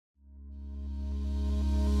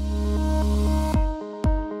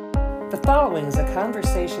following is a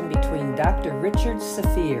conversation between Dr. Richard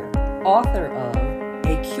Safir, author of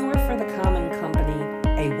A Cure for the Common Company,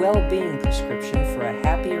 a Wellbeing Prescription for a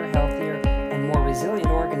Happier, Healthier, and More Resilient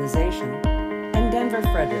Organization, and Denver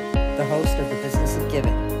Frederick, the host of The Business of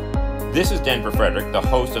Giving. This is Denver Frederick, the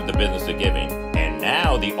host of The Business of Giving, and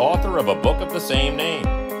now the author of a book of the same name.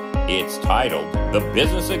 It's titled The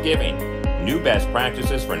Business of Giving, New Best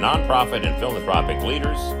Practices for Nonprofit and Philanthropic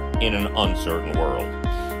Leaders in an Uncertain World.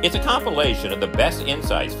 It's a compilation of the best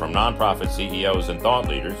insights from nonprofit CEOs and thought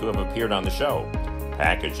leaders who have appeared on the show.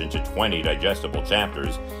 Packaged into 20 digestible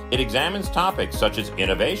chapters, it examines topics such as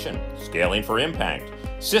innovation, scaling for impact,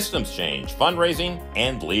 systems change, fundraising,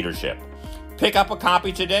 and leadership. Pick up a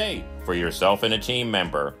copy today for yourself and a team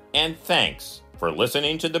member, and thanks for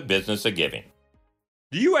listening to The Business of Giving.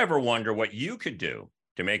 Do you ever wonder what you could do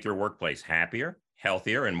to make your workplace happier,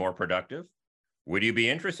 healthier, and more productive? Would you be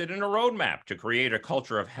interested in a roadmap to create a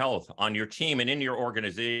culture of health on your team and in your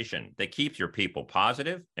organization that keeps your people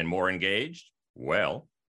positive and more engaged? Well,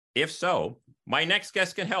 if so, my next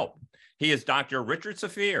guest can help. He is Dr. Richard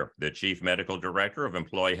Safir, the Chief Medical Director of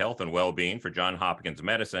Employee Health and Wellbeing for Johns Hopkins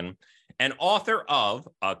Medicine, and author of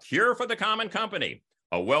A Cure for the Common Company,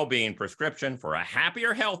 a well-being prescription for a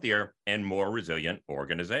happier, healthier, and more resilient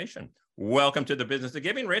organization. Welcome to The Business of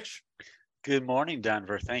Giving, Rich. Good morning,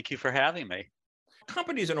 Denver. Thank you for having me.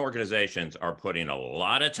 Companies and organizations are putting a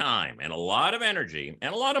lot of time and a lot of energy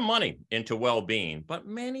and a lot of money into well-being, but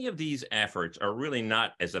many of these efforts are really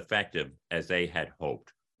not as effective as they had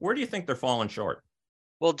hoped. Where do you think they're falling short?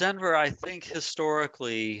 Well, Denver, I think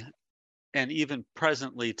historically and even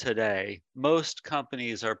presently today, most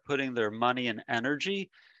companies are putting their money and energy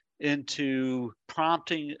into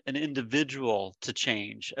prompting an individual to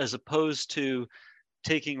change as opposed to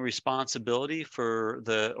taking responsibility for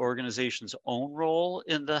the organization's own role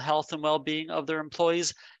in the health and well-being of their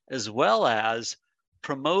employees, as well as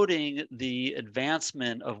promoting the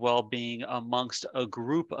advancement of well-being amongst a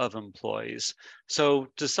group of employees. So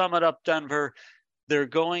to sum it up, Denver, they're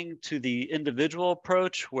going to the individual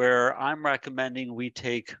approach where I'm recommending we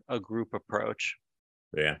take a group approach.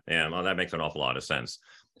 Yeah, well, that makes an awful lot of sense.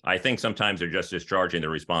 I think sometimes they're just discharging the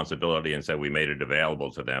responsibility and say we made it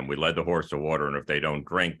available to them. We led the horse to water, and if they don't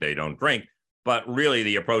drink, they don't drink. But really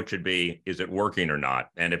the approach should be, is it working or not?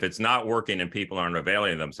 And if it's not working and people aren't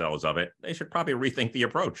availing themselves of it, they should probably rethink the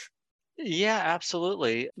approach. Yeah,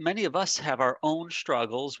 absolutely. Many of us have our own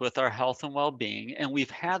struggles with our health and well-being, and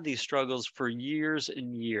we've had these struggles for years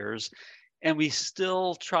and years, and we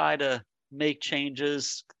still try to make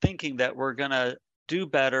changes thinking that we're going to do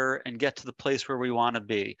better and get to the place where we want to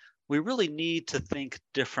be. We really need to think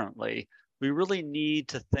differently. We really need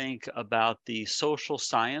to think about the social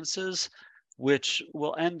sciences, which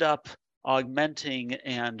will end up augmenting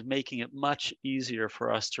and making it much easier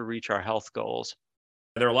for us to reach our health goals.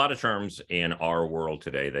 There are a lot of terms in our world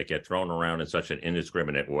today that get thrown around in such an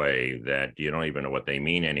indiscriminate way that you don't even know what they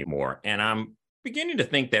mean anymore. And I'm beginning to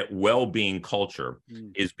think that well-being culture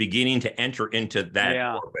is beginning to enter into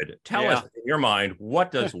that orbit. Tell us, in your mind,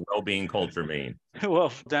 what does well-being culture mean?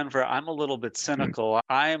 Well, Denver, I'm a little bit cynical.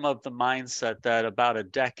 I am of the mindset that about a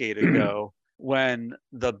decade ago, when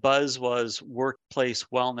the buzz was workplace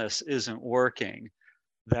wellness isn't working,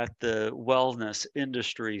 that the wellness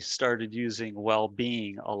industry started using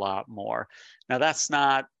well-being a lot more. Now, that's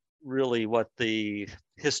not really what the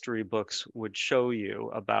history books would show you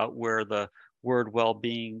about where the word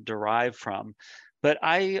well-being derived from. But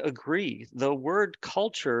I agree, the word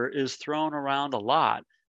culture is thrown around a lot.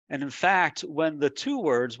 And in fact, when the two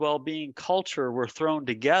words well-being culture were thrown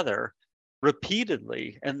together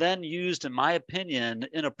repeatedly and then used, in my opinion,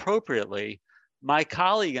 inappropriately, my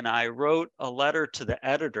colleague and I wrote a letter to the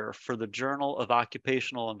editor for the Journal of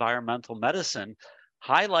Occupational Environmental Medicine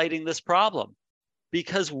highlighting this problem,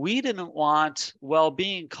 because we didn't want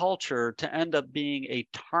well-being culture to end up being a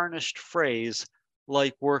tarnished phrase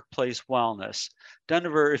like workplace wellness.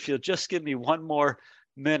 Denver, if you'll just give me one more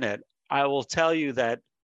minute, I will tell you that,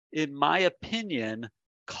 in my opinion,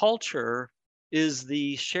 culture is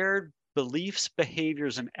the shared beliefs,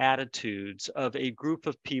 behaviors, and attitudes of a group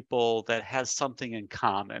of people that has something in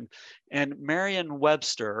common. And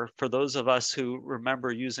Merriam-Webster, for those of us who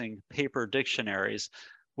remember using paper dictionaries,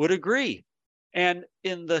 would agree. And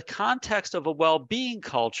in the context of a well-being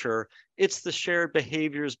culture, it's the shared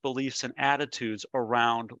behaviors, beliefs, and attitudes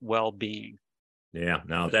around well-being. Yeah,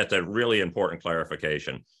 now that's a really important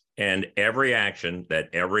clarification. And every action that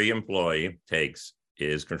every employee takes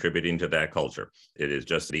is contributing to that culture. It is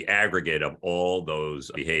just the aggregate of all those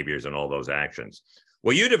behaviors and all those actions.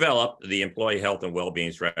 Well, you developed the employee health and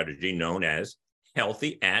well-being strategy known as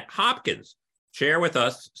Healthy at Hopkins. Share with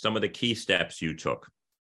us some of the key steps you took.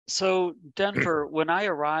 So, Denver, when I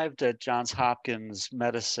arrived at Johns Hopkins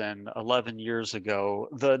Medicine 11 years ago,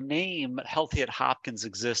 the name Healthy at Hopkins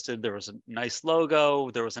existed. There was a nice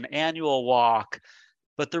logo, there was an annual walk,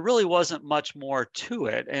 but there really wasn't much more to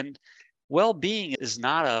it. And well-being is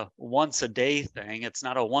not a once a day thing, it's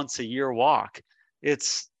not a once a year walk.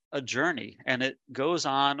 It's a journey, and it goes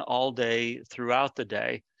on all day throughout the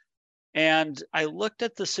day. And I looked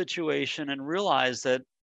at the situation and realized that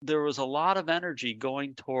there was a lot of energy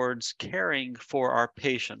going towards caring for our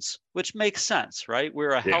patients, which makes sense, right?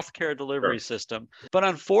 We're a Yeah, healthcare delivery sure. system. But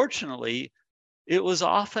unfortunately, it was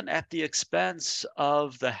often at the expense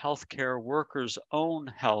of the healthcare workers' own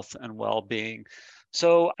health and well being.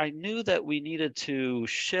 So I knew that we needed to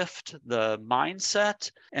shift the mindset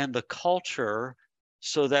and the culture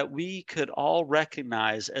so that we could all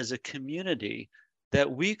recognize as a community that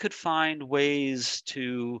we could find ways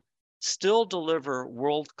to still deliver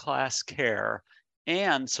world-class care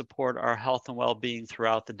and support our health and well-being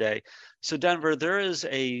throughout the day. So Denver, there is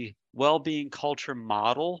a well-being culture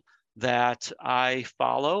model that I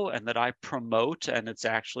follow and that I promote, and it's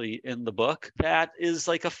actually in the book, that is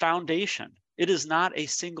like a foundation. It is not a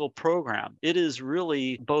single program. It is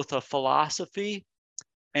really both a philosophy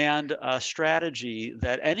and a strategy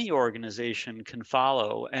that any organization can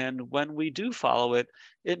follow. And when we do follow it,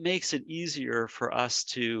 it makes it easier for us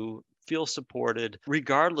to feel supported,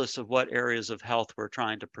 regardless of what areas of health we're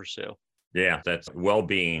trying to pursue. Yeah, that's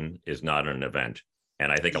well-being is not an event.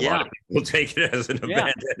 And I think a lot Yeah, of people take it as an yeah,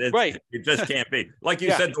 event, and right. it just can't be. Like you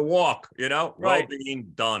Yeah, said, the walk, right.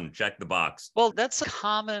 well-being done, check the box. Well, that's a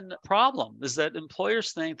common problem is that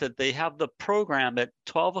employers think that they have the program at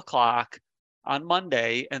 12 o'clock on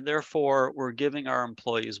Monday, and therefore we're giving our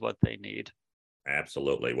employees what they need.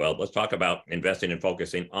 Absolutely. Well, let's talk about investing and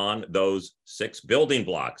focusing on those 6 building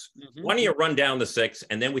blocks. Mhm. Why don't you run down the 6,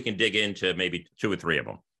 and then we can dig into maybe 2 or 3 of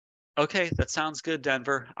them. Okay, that sounds good,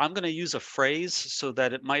 Denver. I'm going to use a phrase so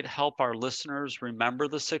that it might help our listeners remember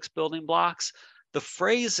the 6 building blocks. The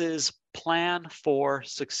phrase is plan for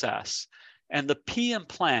success. And the P in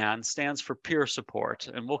plan stands for peer support,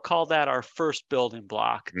 and we'll call that our first building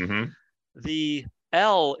block. Mm-hmm. The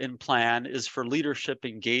L in plan is for leadership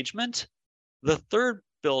engagement. The third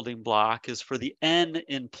building block is for the N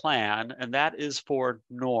in plan, and that is for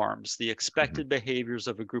norms, the expected behaviors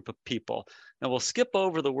of a group of people. Now we'll skip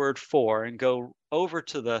over the word for and go over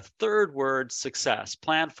to the third word, success,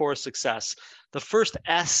 plan for success. The first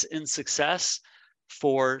S in success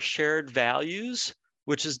for shared values,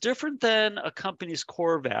 which is different than a company's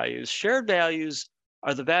core values. Shared values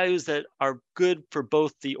are the values that are good for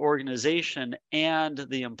both the organization and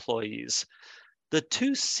the employees. The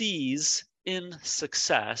 2 C's in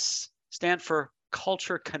success stand for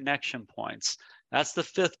culture connection points. That's the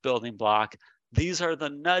 5th building block. These are the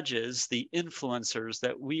nudges, the influencers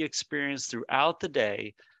that we experience throughout the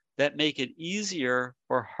day that make it easier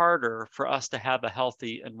or harder for us to have a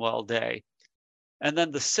healthy and well day. And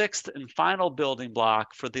then the 6th and final building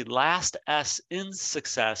block for the last S in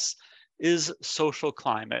success is social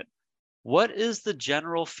climate. What is the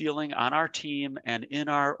general feeling on our team and in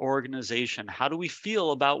our organization? How do we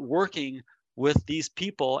feel about working with these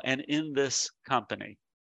people and in this company?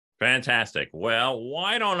 Fantastic. Well,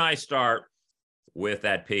 why don't I start with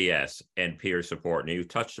that PS and peer support? And you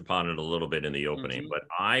touched upon it a little bit in the opening, but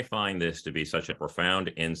I find this to be such a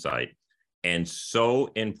profound insight and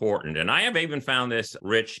so important. And I have even found this,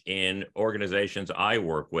 Rich, in organizations I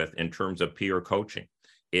work with in terms of peer coaching.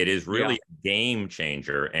 It is really a game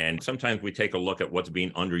changer. And sometimes we take a look at what's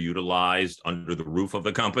being underutilized under the roof of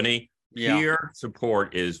the company. Peer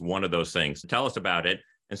support is one of those things. Tell us about it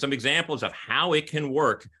and some examples of how it can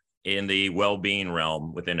work in the well-being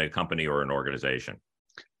realm within a company or an organization.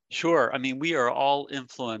 Sure. I mean, we are all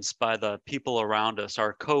influenced by the people around us,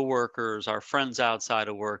 our coworkers, our friends outside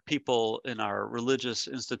of work, people in our religious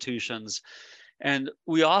institutions, and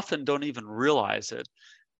we often don't even realize it.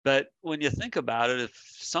 But when you think about it, if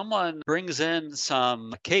someone brings in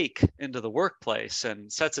some cake into the workplace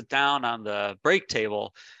and sets it down on the break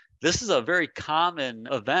table, this is a very common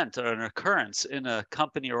event or an occurrence in a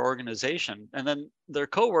company or organization. And then their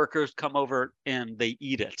coworkers come over and they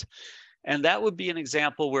eat it. And that would be an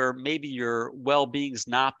example where maybe your well-being is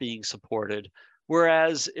not being supported.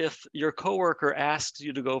 Whereas if your coworker asks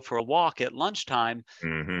you to go for a walk at lunchtime,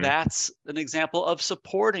 that's an example of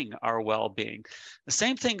supporting our well-being. The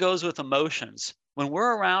same thing goes with emotions. When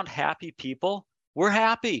we're around happy people, we're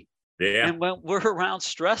happy. Yeah. And when we're around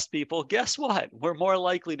stressed people, guess what? We're more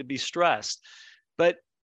likely to be stressed. But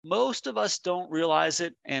most of us don't realize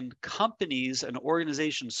it, and companies and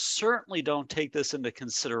organizations certainly don't take this into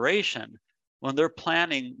consideration. when they're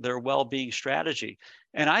planning their well-being strategy.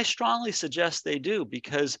 And I strongly suggest they do,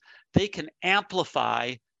 because they can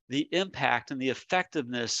amplify the impact and the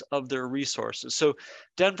effectiveness of their resources. So,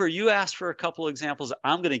 Denver, you asked for a couple of examples.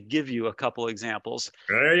 I'm going to give you a couple of examples.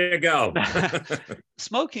 There you go.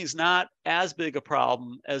 Smoking's not as big a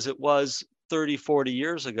problem as it was 30, 40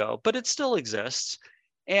 years ago, but it still exists.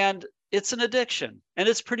 And it's an addiction. And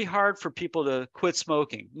it's pretty hard for people to quit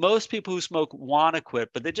smoking. Most people who smoke want to quit,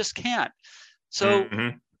 but they just can't. So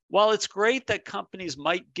while it's great that companies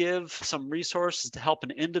might give some resources to help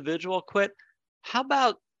an individual quit, how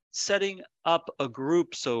about setting up a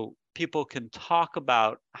group so people can talk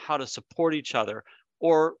about how to support each other,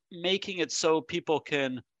 or making it so people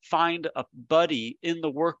can find a buddy in the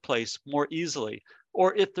workplace more easily?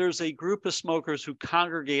 Or if there's a group of smokers who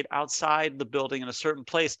congregate outside the building in a certain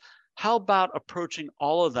place, how about approaching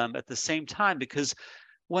all of them at the same time? Because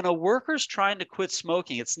when a worker's trying to quit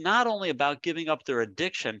smoking, it's not only about giving up their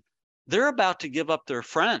addiction, they're about to give up their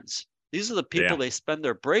friends. These are the people they spend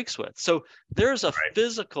their breaks with. So there's a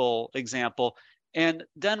physical example. And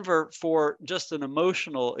Denver, for just an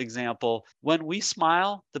emotional example, when we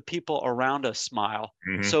smile, the people around us smile.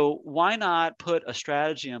 So why not put a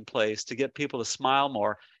strategy in place to get people to smile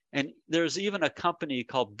more? And there's even a company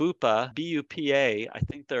called Bupa, B-U-P-A. I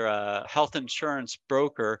think they're a health insurance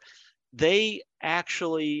broker. They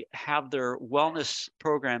actually have their wellness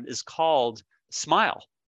program is called Smile.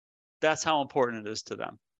 That's how important it is to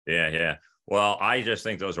them. Yeah. Well, I just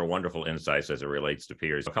think those are wonderful insights as it relates to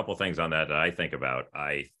peers. A couple of things on that I think about.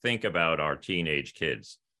 I think about our teenage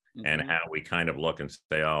kids and how we kind of look and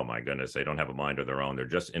say, oh my goodness, they don't have a mind of their own. They're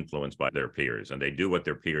just influenced by their peers, and they do what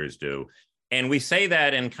their peers do. And we say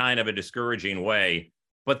that in kind of a discouraging way.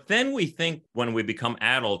 But then we think when we become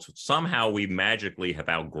adults, somehow we magically have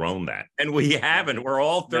outgrown that. And we haven't. We're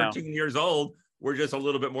all 13 years old. We're just a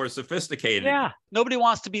little bit more sophisticated. Yeah. Nobody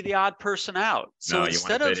wants to be the odd person out. So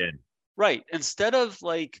instead of, instead of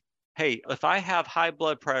like, hey, if I have high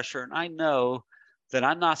blood pressure and I know that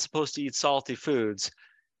I'm not supposed to eat salty foods,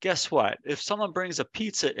 guess what? If someone brings a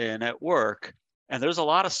pizza in at work and there's a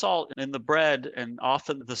lot of salt in the bread and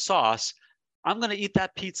often the sauce, I'm going to eat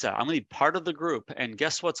that pizza. I'm going to be part of the group. And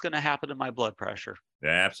guess what's going to happen to my blood pressure? Yeah,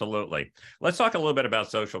 absolutely. Let's talk a little bit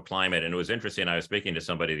about social climate. And it was interesting. I was speaking to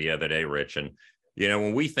somebody the other day, Rich, and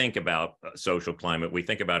when we think about social climate, we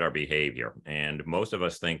think about our behavior. And most of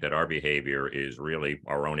us think that our behavior is really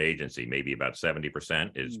our own agency. Maybe about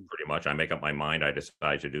 70% is pretty much, I make up my mind, I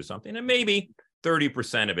decide to do something. And maybe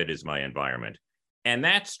 30% of it is my environment. And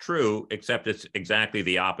that's true, except it's exactly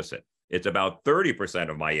the opposite. It's about 30%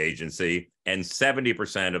 of my agency and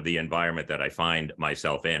 70% of the environment that I find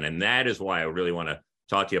myself in. And that is why I really want to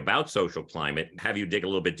talk to you about social climate, have you dig a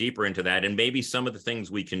little bit deeper into that, and maybe some of the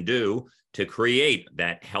things we can do to create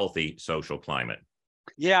that healthy social climate.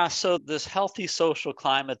 Yeah, so this healthy social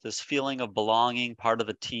climate, this feeling of belonging, part of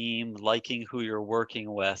a team, liking who you're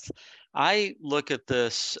working with, I look at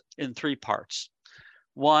this in three parts.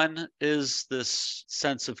 One is this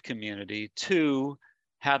sense of community. Two,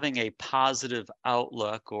 having a positive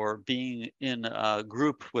outlook or being in a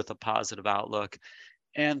group with a positive outlook.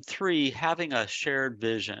 And three, having a shared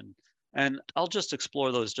vision. And I'll just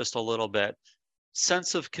explore those just a little bit.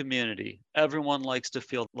 Sense of community. Everyone likes to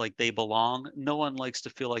feel like they belong. No one likes to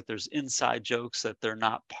feel like there's inside jokes that they're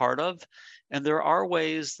not part of. And there are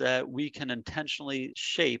ways that we can intentionally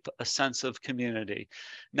shape a sense of community.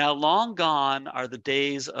 Now, long gone are the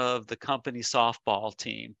days of the company softball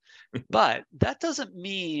team, but that doesn't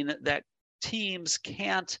mean that teams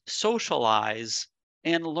can't socialize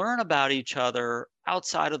and learn about each other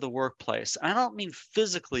outside of the workplace. I don't mean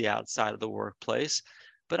physically outside of the workplace,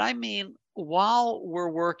 but I mean while we're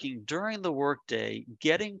working during the workday,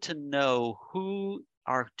 getting to know who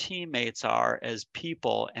our teammates are as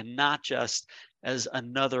people and not just as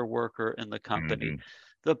another worker in the company.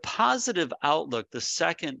 The positive outlook, the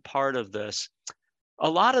second part of this, a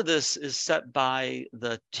lot of this is set by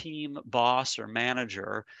the team boss or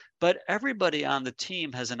manager, but everybody on the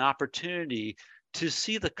team has an opportunity to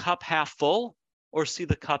see the cup half full or see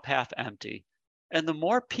the cup half empty. And the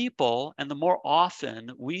more people and the more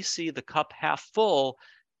often we see the cup half full,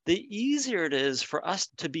 the easier it is for us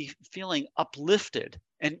to be feeling uplifted.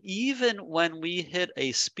 And even when we hit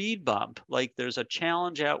a speed bump, like there's a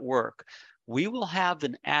challenge at work, we will have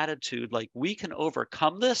an attitude like we can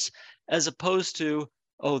overcome this, as opposed to,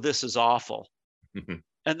 oh, this is awful.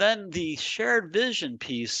 And then the shared vision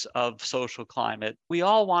piece of social climate, we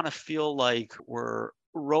all want to feel like we're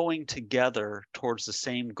rowing together towards the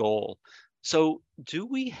same goal. So do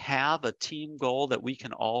we have a team goal that we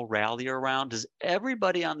can all rally around? Does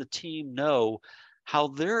everybody on the team know how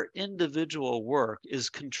their individual work is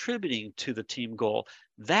contributing to the team goal,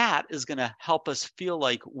 that is going to help us feel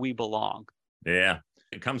like we belong. Yeah.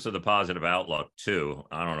 It comes to the positive outlook too.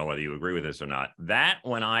 I don't know whether you agree with this or not. That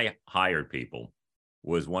when I hired people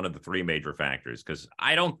was one of the three major factors, because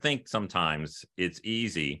I don't think sometimes it's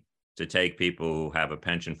easy to take people who have a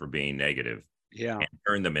penchant for being negative Yeah. and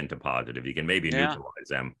turn them into positive. You can maybe Yeah. neutralize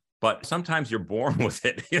them, but sometimes you're born with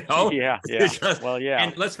it, you know? Yeah. Yeah. Well, yeah.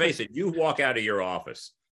 And let's face it, you walk out of your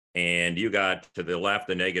office and you got to the left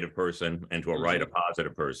a negative person and to a right a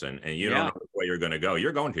positive person, and you don't Yeah. know which way you're going to go.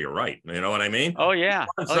 You're going to your right. You know what I mean? Oh, yeah. You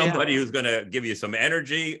want Oh, yeah. somebody who's going to give you some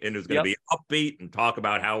energy and who's going to Yep. be upbeat and talk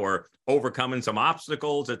about how we're overcoming some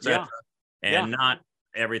obstacles, etc. Yeah. And not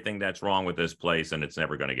everything that's wrong with this place and it's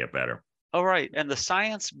never going to get better. Oh, right. And the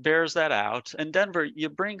science bears that out. And Denver, you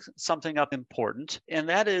bring something up important, and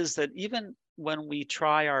that is that even when we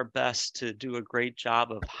try our best to do a great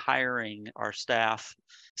job of hiring our staff,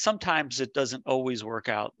 sometimes it doesn't always work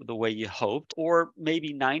out the way you hoped, or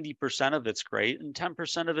maybe 90% of it's great and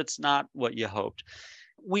 10% of it's not what you hoped.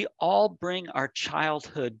 We all bring our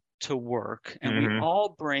childhood to work, and we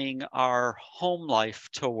all bring our home life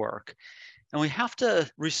to work. And we have to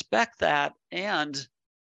respect that and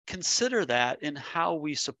consider that in how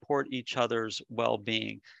we support each other's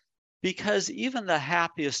well-being, because even the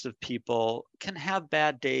happiest of people can have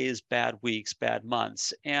bad days, bad weeks, bad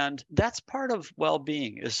months, and that's part of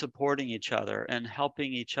well-being, is supporting each other and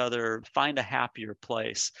helping each other find a happier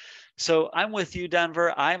place. So I'm with you,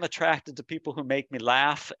 Denver. I'm attracted to people who make me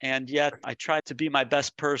laugh, and yet I try to be my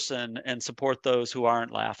best person and support those who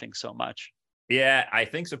aren't laughing so much. Yeah, I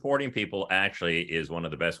think supporting people actually is one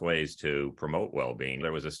of the best ways to promote well-being.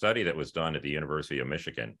 There was a study that was done at the University of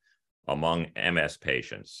Michigan among MS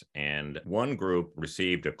patients, and one group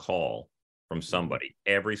received a call from somebody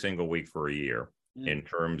every single week for a year in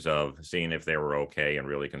terms of seeing if they were okay and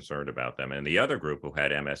really concerned about them. And the other group, who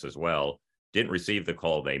had MS as well, didn't receive the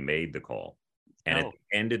call. They made the call. And at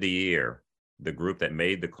the end of the year, the group that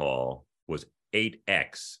made the call was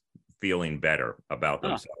 8x feeling better about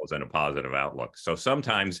themselves and a positive outlook. So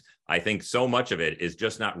sometimes I think so much of it is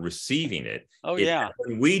just not receiving it. Oh, yeah.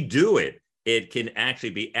 When we do it, it can actually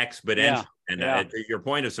be exponential. Yeah. And to your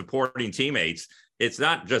point of supporting teammates, it's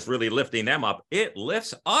not just really lifting them up, it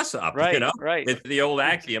lifts us up. Right, you know, right. It's the old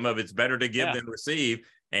axiom of it's better to give Yeah. than receive.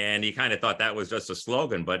 And he kind of thought that was just a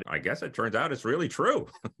slogan, but I guess it turns out it's really true.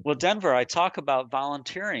 Well, Denver, I talk about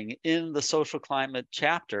volunteering in the social climate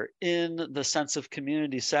chapter in the sense of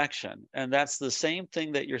community section. And that's the same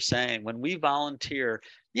thing that you're saying. When we volunteer,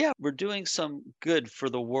 yeah, we're doing some good for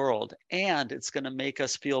the world, and it's going to make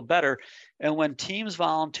us feel better. And when teams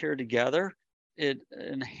volunteer together, it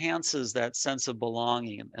enhances that sense of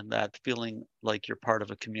belonging and that feeling like you're part of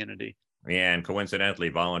a community. And coincidentally,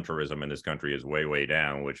 voluntarism in this country is way, way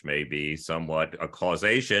down, which may be somewhat a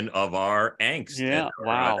causation of our angst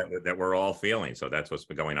that we're all feeling. So that's what's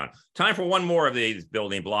been going on. Time for one more of these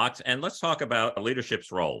building blocks. And let's talk about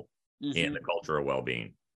leadership's role in the culture of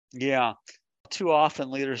well-being. Yeah. Too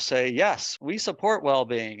often leaders say, yes, we support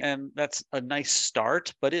well-being. And that's a nice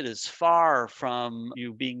start, but it is far from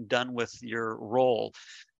you being done with your role.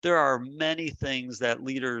 There are many things that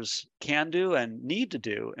leaders can do and need to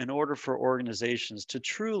do in order for organizations to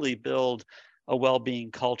truly build a well-being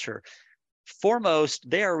culture. Foremost,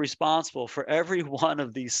 they are responsible for every one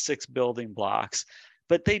of these 6 building blocks,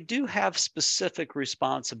 but they do have specific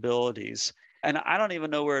responsibilities. And I don't even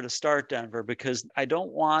know where to start, Denver, because I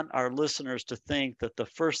don't want our listeners to think that the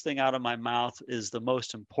first thing out of my mouth is the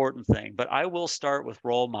most important thing, but I will start with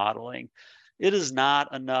role modeling. It is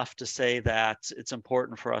not enough to say that it's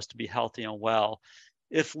important for us to be healthy and well.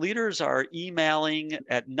 If leaders are emailing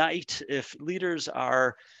at night, if leaders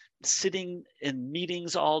are sitting in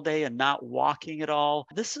meetings all day and not walking at all,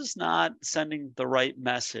 this is not sending the right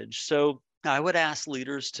message. So I would ask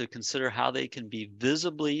leaders to consider how they can be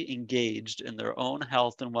visibly engaged in their own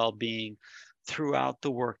health and well-being throughout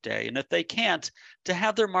the workday. And if they can't, to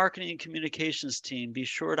have their marketing and communications team be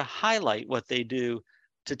sure to highlight what they do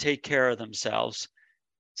to take care of themselves.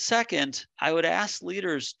 Second, I would ask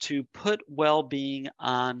leaders to put well-being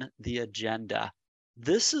on the agenda.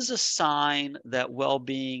 This is a sign that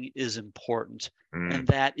well-being is important and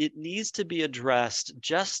that it needs to be addressed,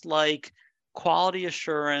 just like quality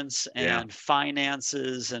assurance and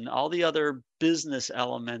finances and all the other business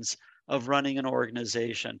elements of running an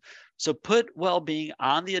organization. So put well-being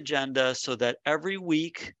on the agenda so that every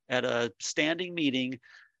week at a standing meeting,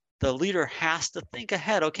 the leader has to think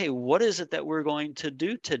ahead. Okay, what is it that we're going to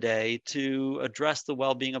do today to address the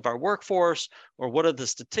well-being of our workforce, or what are the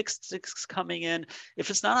statistics coming in?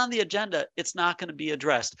 If it's not on the agenda, it's not going to be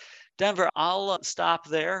addressed. Denver, I'll stop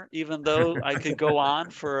there, even though I could go on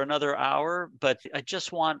for another hour, but I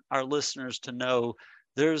just want our listeners to know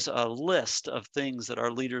there's a list of things that our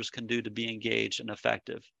leaders can do to be engaged and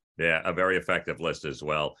effective. Yeah, a very effective list as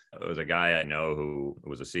well. There was a guy I know who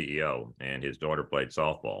was a CEO, and his daughter played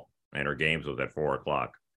softball, and her games was at 4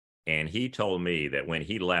 o'clock. And he told me that when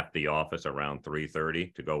he left the office around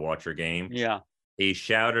 3:30 to go watch her game, Yeah, he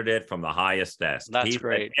shouted it from the highest desk. that's He let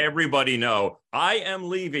great. everybody know, I am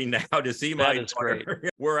leaving now to see That my is great. daughter.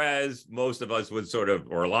 Whereas most of us would sort of,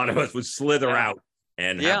 or a lot of us would slither Yeah. out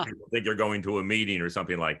and have Yeah, people think you're going to a meeting or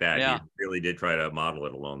something like that. He yeah, really did try to model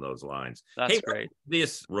it along those lines. Hey, that's what great.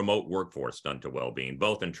 this remote workforce done to well-being,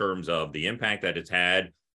 both in terms of the impact that it's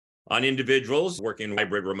had on individuals working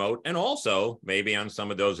hybrid remote, and also maybe on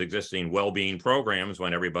some of those existing well-being programs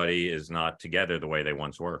when everybody is not together the way they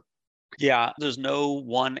once were. Yeah, there's no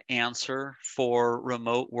one answer for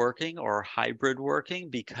remote working or hybrid working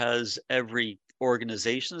because every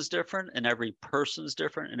organization is different and every person's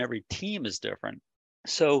different and every team is different.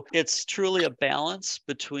 So it's truly a balance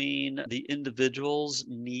between the individual's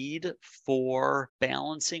need for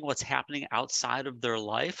balancing what's happening outside of their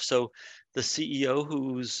life. So the CEO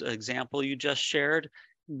whose example you just shared,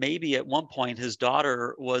 maybe at one point his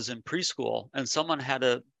daughter was in preschool and someone had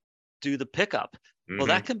to do the pickup. Well,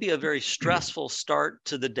 that can be a very stressful start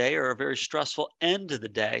to the day or a very stressful end to the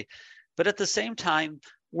day. But at the same time,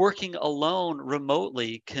 working alone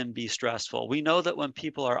remotely can be stressful. We know that when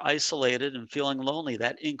people are isolated and feeling lonely,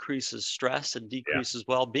 that increases stress and Yeah. decreases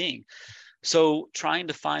well-being. So trying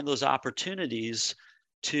to find those opportunities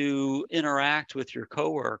to interact with your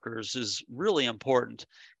coworkers is really important.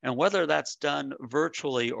 And whether that's done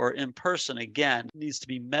virtually or in person, again, needs to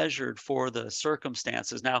be measured for the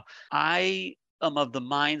circumstances. Now, I am of the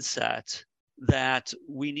mindset that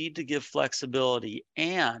we need to give flexibility.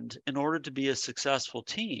 And in order to be a successful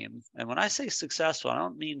team, and when I say successful, I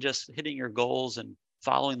don't mean just hitting your goals and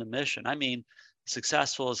following the mission. I mean,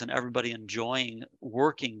 successful as in everybody enjoying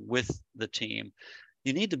working with the team.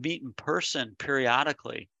 You need to meet in person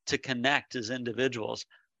periodically to connect as individuals.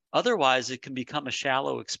 Otherwise, it can become a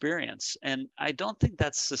shallow experience. And I don't think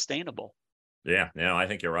that's sustainable. Yeah, no, I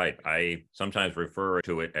think you're right. I sometimes refer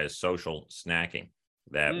to it as social snacking,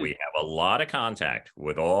 that we Mm, have a lot of contact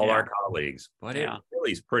with all yeah, our colleagues, but it yeah,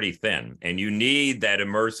 really is pretty thin. And you need that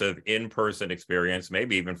immersive in-person experience,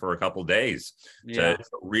 maybe even for a couple days, to yeah.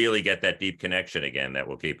 really get that deep connection again that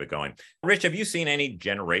will keep it going. Rich, have you seen any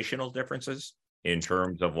generational differences in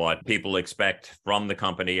terms of what people expect from the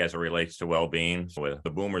company as it relates to well-being? So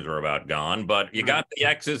the boomers are about gone, but you Right. got the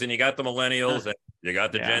X's and you got the millennials and you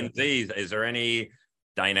got the Yeah. Gen Zs. Is there any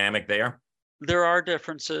dynamic there? There are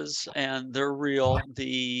differences and they're real.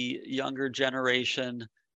 The younger generation,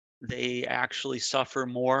 they actually suffer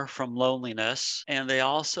more from loneliness and they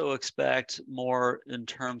also expect more in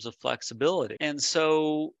terms of flexibility. And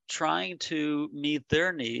so trying to meet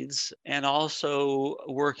their needs and also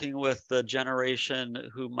working with the generation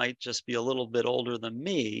who might just be a little bit older than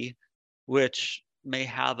me, which may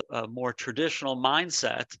have a more traditional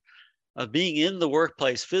mindset of being in the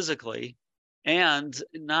workplace physically and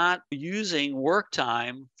not using work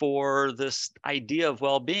time for this idea of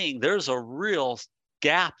well-being, there's a real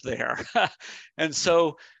gap there. And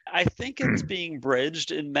so I think it's being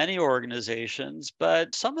bridged in many organizations,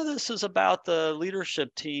 but some of this is about the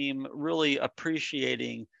leadership team really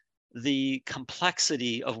appreciating the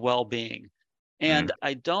complexity of well-being. And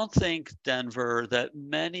I don't think, Denver, that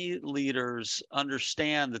many leaders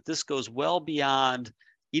understand that this goes well beyond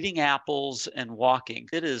eating apples and walking.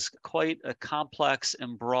 It is quite a complex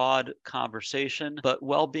and broad conversation, but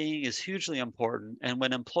well-being is hugely important. And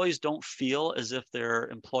when employees don't feel as if their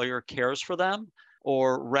employer cares for them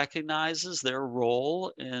or recognizes their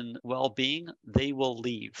role in well-being, they will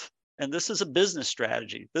leave. And this is a business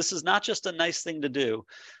strategy. This is not just a nice thing to do.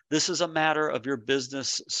 This is a matter of your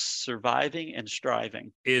business surviving and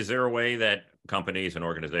striving. Is there a way that companies and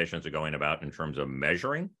organizations are going about in terms of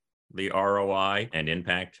measuring the ROI and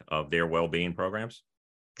impact of their well-being programs?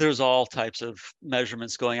 There's all types of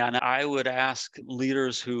measurements going on. I would ask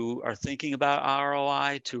leaders who are thinking about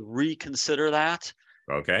ROI to reconsider that.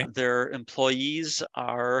 Okay. Their employees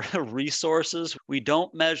are resources. We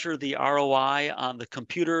don't measure the ROI on the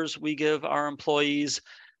computers we give our employees.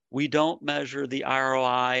 We don't measure the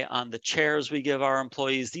ROI on the chairs we give our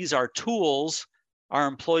employees. These are tools our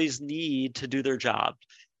employees need to do their job.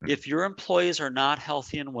 If your employees are not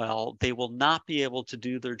healthy and well, they will not be able to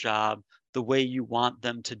do their job the way you want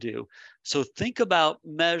them to do. So think about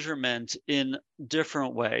measurement in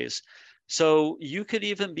different ways. So you could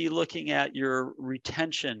even be looking at your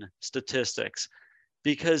retention statistics,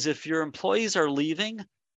 because if your employees are leaving,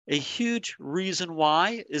 A huge reason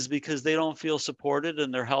why is because they don't feel supported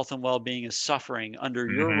and their health and well-being is suffering under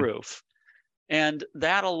your Hmm. roof. And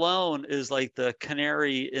that alone is like the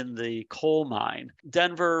canary in the coal mine.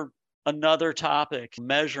 Denver, another topic,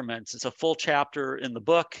 measurements. It's a full chapter in the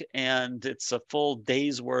book and it's a full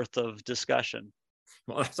day's worth of discussion.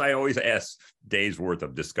 Well, as I always ask days worth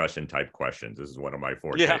of discussion type questions. This is one of my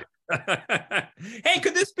Yeah. forte. Hey,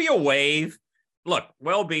 could this be a wave? Look,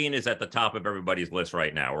 well-being is at the top of everybody's list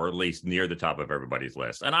right now, or at least near the top of everybody's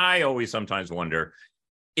list. And I always sometimes wonder,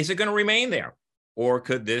 is it going to remain there? Or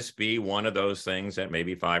could this be one of those things that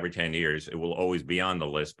maybe 5 or 10 years, it will always be on the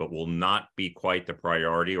list, but will not be quite the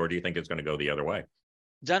priority? Or do you think it's going to go the other way?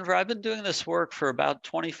 Denver, I've been doing this work for about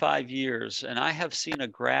 25 years, and I have seen a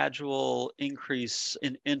gradual increase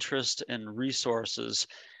in interest and resources.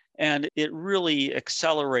 And it really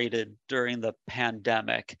accelerated during the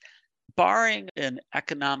pandemic. Barring an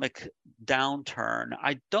economic downturn,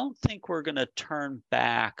 I don't think we're going to turn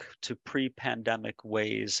back to pre-pandemic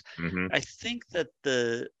ways. Mm-hmm. I think that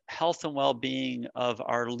the health and well-being of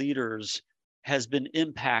our leaders has been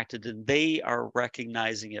impacted and they are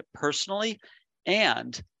recognizing it personally.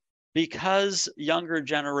 And because younger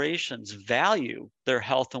generations value their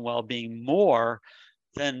health and well-being more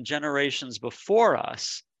than generations before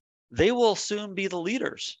us, they will soon be the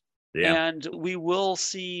leaders. Yeah. And we will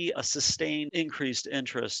see a sustained increased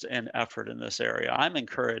interest and effort in this area. I'm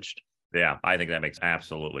encouraged. Yeah, I think that makes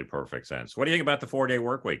absolutely perfect sense. What do you think about the 4-day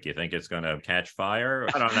work week? You think it's going to catch fire?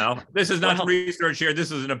 I don't know. This is not Well, research here.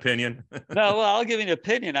 This is an opinion. no, well, I'll give you an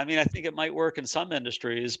opinion. I mean, I think it might work in some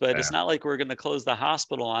industries, but it's Yeah. not like we're going to close the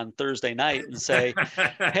hospital on Thursday night and say,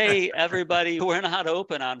 hey, everybody, we're not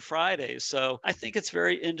open on Fridays. So I think it's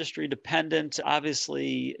very industry dependent.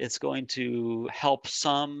 Obviously, it's going to help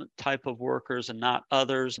some type of workers and not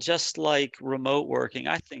others. Just like remote working,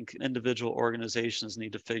 I think individual organizations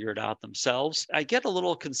need to figure it out themselves. I get a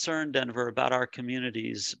little concerned, Denver, about our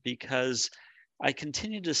communities because I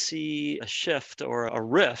continue to see a shift or a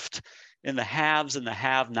rift in the haves and the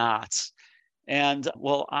have-nots. And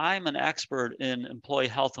while I'm an expert in employee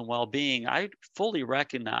health and well-being, I fully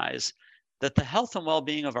recognize that the health and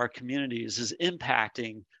well-being of our communities is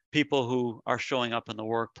impacting people who are showing up in the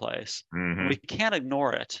workplace. And we Mm-hmm. can't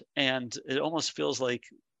ignore it. And it almost feels like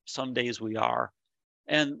some days we are.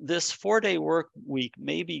 And this 4-day work week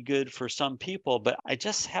may be good for some people, but I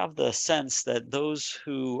just have the sense that those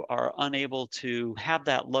who are unable to have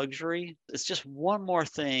that luxury, it's just one more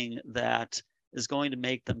thing that is going to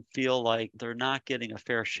make them feel like they're not getting a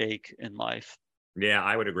fair shake in life. Yeah,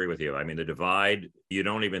 I would agree with you. I mean, the divide, you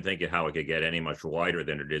don't even think of how it could get any much wider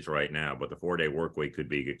than it is right now, but the 4-day work week could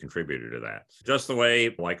be a contributor to that. Just the way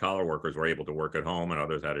white collar workers were able to work at home and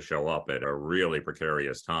others had to show up at a really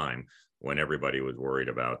precarious time when everybody was worried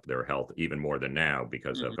about their health, even more than now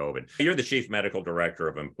because of COVID. You're the Chief Medical Director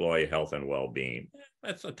of Employee Health and Wellbeing.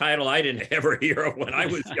 That's a title I didn't ever hear of when I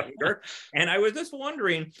was younger. And I was just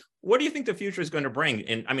wondering, what do you think the future is going to bring?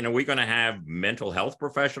 And I mean, are we going to have mental health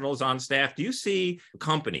professionals on staff? Do you see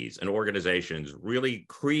companies and organizations really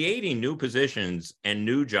creating new positions and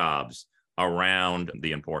new jobs around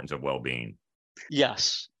the importance of well-being?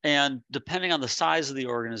 Yes. And depending on the size of the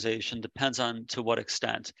organization, depends on to what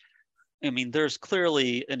extent. I mean, there's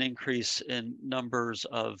clearly an increase in numbers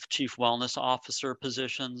of chief wellness officer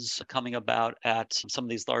positions coming about at some of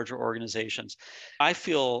these larger organizations. I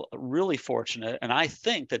feel really fortunate, and I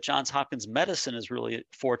think that Johns Hopkins Medicine is really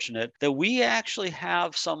fortunate that we actually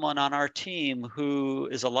have someone on our team who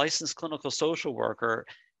is a licensed clinical social worker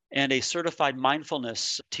and a certified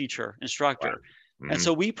mindfulness teacher, Wow. instructor. And Mm-hmm.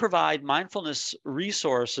 so we provide mindfulness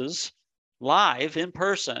resources live in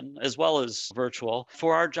person as well as virtual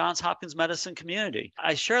for our Johns Hopkins Medicine community.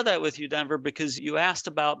 I share that with you, Denver, because you asked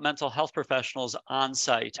about mental health professionals on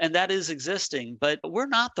site, and that is existing, but we're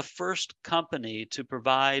not the first company to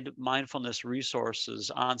provide mindfulness resources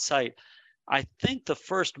on site. I think the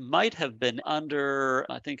first might have been under,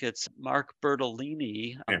 I think it's Mark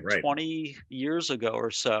Bertolini, Yeah, right. 20 years ago or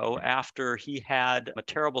so, after he had a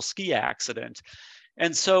terrible ski accident.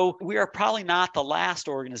 And so we are probably not the last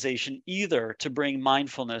organization either to bring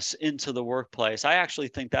mindfulness into the workplace. I actually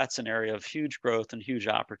think that's an area of huge growth and huge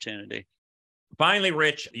opportunity. Finally,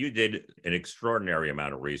 Rich, you did an extraordinary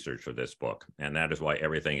amount of research for this book, and that is why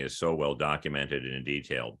everything is so well documented and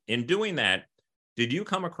detailed. In doing that, did you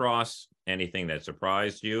come across anything that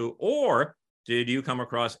surprised you, or did you come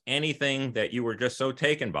across anything that you were just so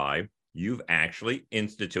taken by, you've actually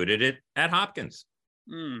instituted it at Hopkins?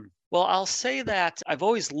 Well, I'll say that I've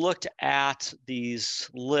always looked at these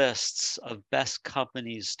lists of best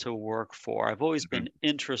companies to work for. I've always Mhm. been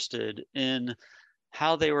interested in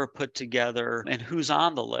how they were put together, and who's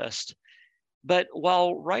on the list. But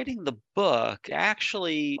while writing the book,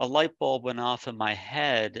 actually a light bulb went off in my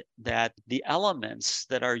head that the elements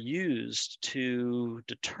that are used to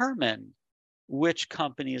determine which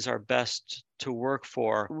companies are best to work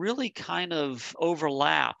for really kind of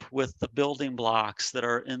overlap with the building blocks that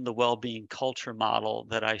are in the well-being culture model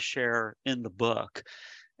that I share in the book.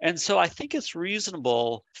 And so I think it's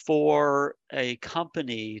reasonable for a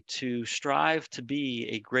company to strive to be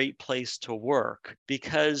a great place to work,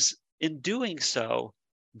 because in doing so,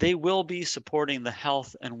 they will be supporting the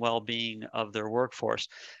health and well-being of their workforce.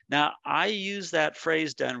 Now, I use that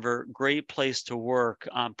phrase, Denver, great place to work,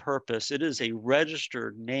 on purpose. It is a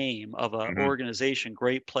registered name of an organization,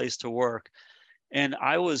 Great Place to Work. And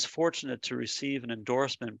I was fortunate to receive an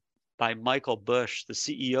endorsement by Michael Bush, the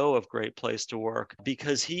CEO of Great Place to Work,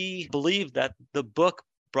 because he believed that the book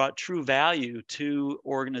brought true value to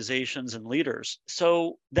organizations and leaders.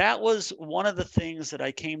 So that was one of the things that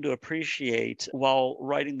I came to appreciate while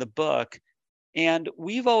writing the book. And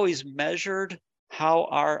we've always measured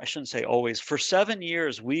I shouldn't say always, for 7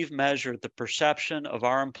 years, we've measured the perception of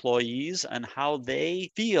our employees and how they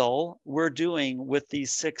feel we're doing with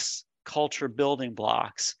these 6 culture building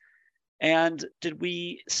blocks. And did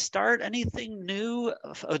we start anything new?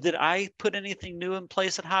 Did I put anything new in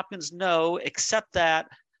place at Hopkins? No, except that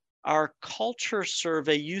our culture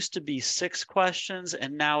survey used to be 6 questions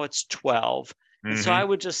and now it's 12. And so I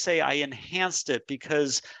would just say I enhanced it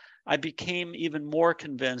because I became even more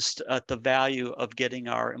convinced at the value of getting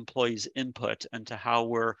our employees' input into how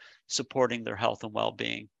we're supporting their health and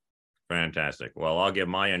well-being. Fantastic. Well, I'll give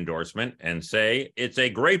my endorsement and say it's a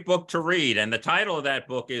great book to read. And the title of that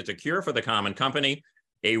book is A Cure for the Common Company,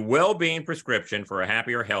 a well-being prescription for a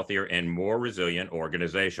happier, healthier, and more resilient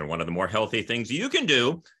organization. One of the more healthy things you can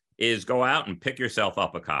do is go out and pick yourself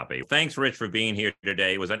up a copy. Thanks, Rich, for being here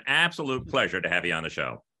today. It was an absolute pleasure to have you on the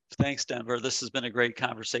show. Thanks, Denver. This has been a great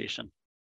conversation.